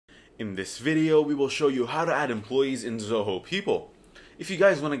In this video, we will show you how to add employees in Zoho People. If you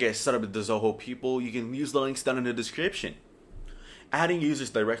guys want to get started with the Zoho People, you can use the links down in the description. Adding users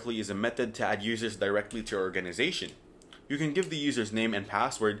directly is a method to add users directly to your organization. You can give the user's name and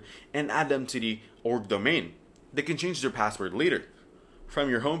password and add them to the org domain. They can change their password later. From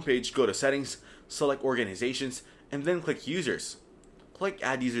your homepage, go to Settings, select Organizations, and then click Users. Click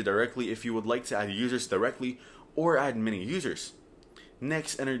Add User Directly if you would like to add users directly or add many users.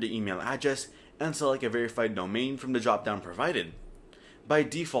 Next, enter the email address and select a verified domain from the drop-down provided. By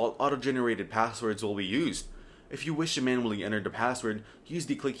default, auto-generated passwords will be used. If you wish to manually enter the password, use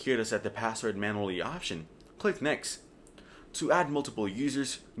the click here to set the password manually option. Click Next. To add multiple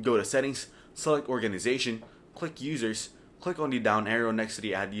users, go to Settings, select Organization, click Users, click on the down arrow next to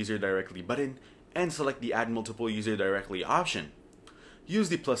the Add User Directly button, and select the Add Multiple User Directly option. Use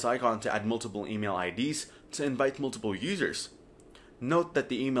the plus icon to add multiple email IDs to invite multiple users. Note that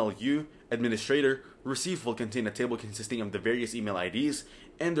the email you, administrator, receive will contain a table consisting of the various email IDs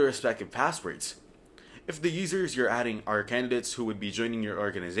and their respective passwords. If the users you're adding are candidates who would be joining your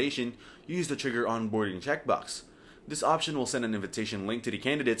organization, use the Trigger Onboarding checkbox. This option will send an invitation link to the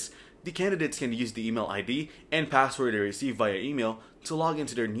candidates. The candidates can use the email ID and password they receive via email to log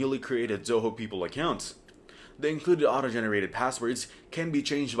into their newly created Zoho People accounts. The included auto-generated passwords can be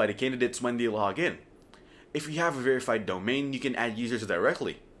changed by the candidates when they log in. If you have a verified domain, you can add users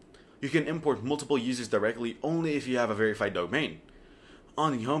directly. You can import multiple users directly only if you have a verified domain.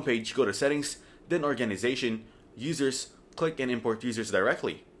 On the homepage, go to Settings, then Organization, Users, click and import users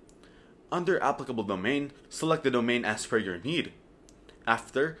directly. Under Applicable Domain, select the domain as per your need.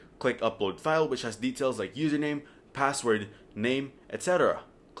 After, click Upload File, which has details like username, password, name, etc.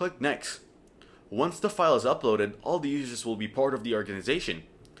 Click Next. Once the file is uploaded, all the users will be part of the organization.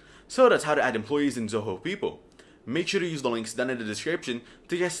 So that's how to add employees in Zoho People. Make sure to use the links down in the description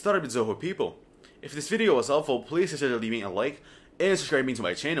to get started with Zoho People. If this video was helpful, please consider leaving a like and subscribing to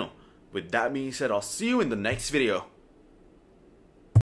my channel. With that being said, I'll see you in the next video.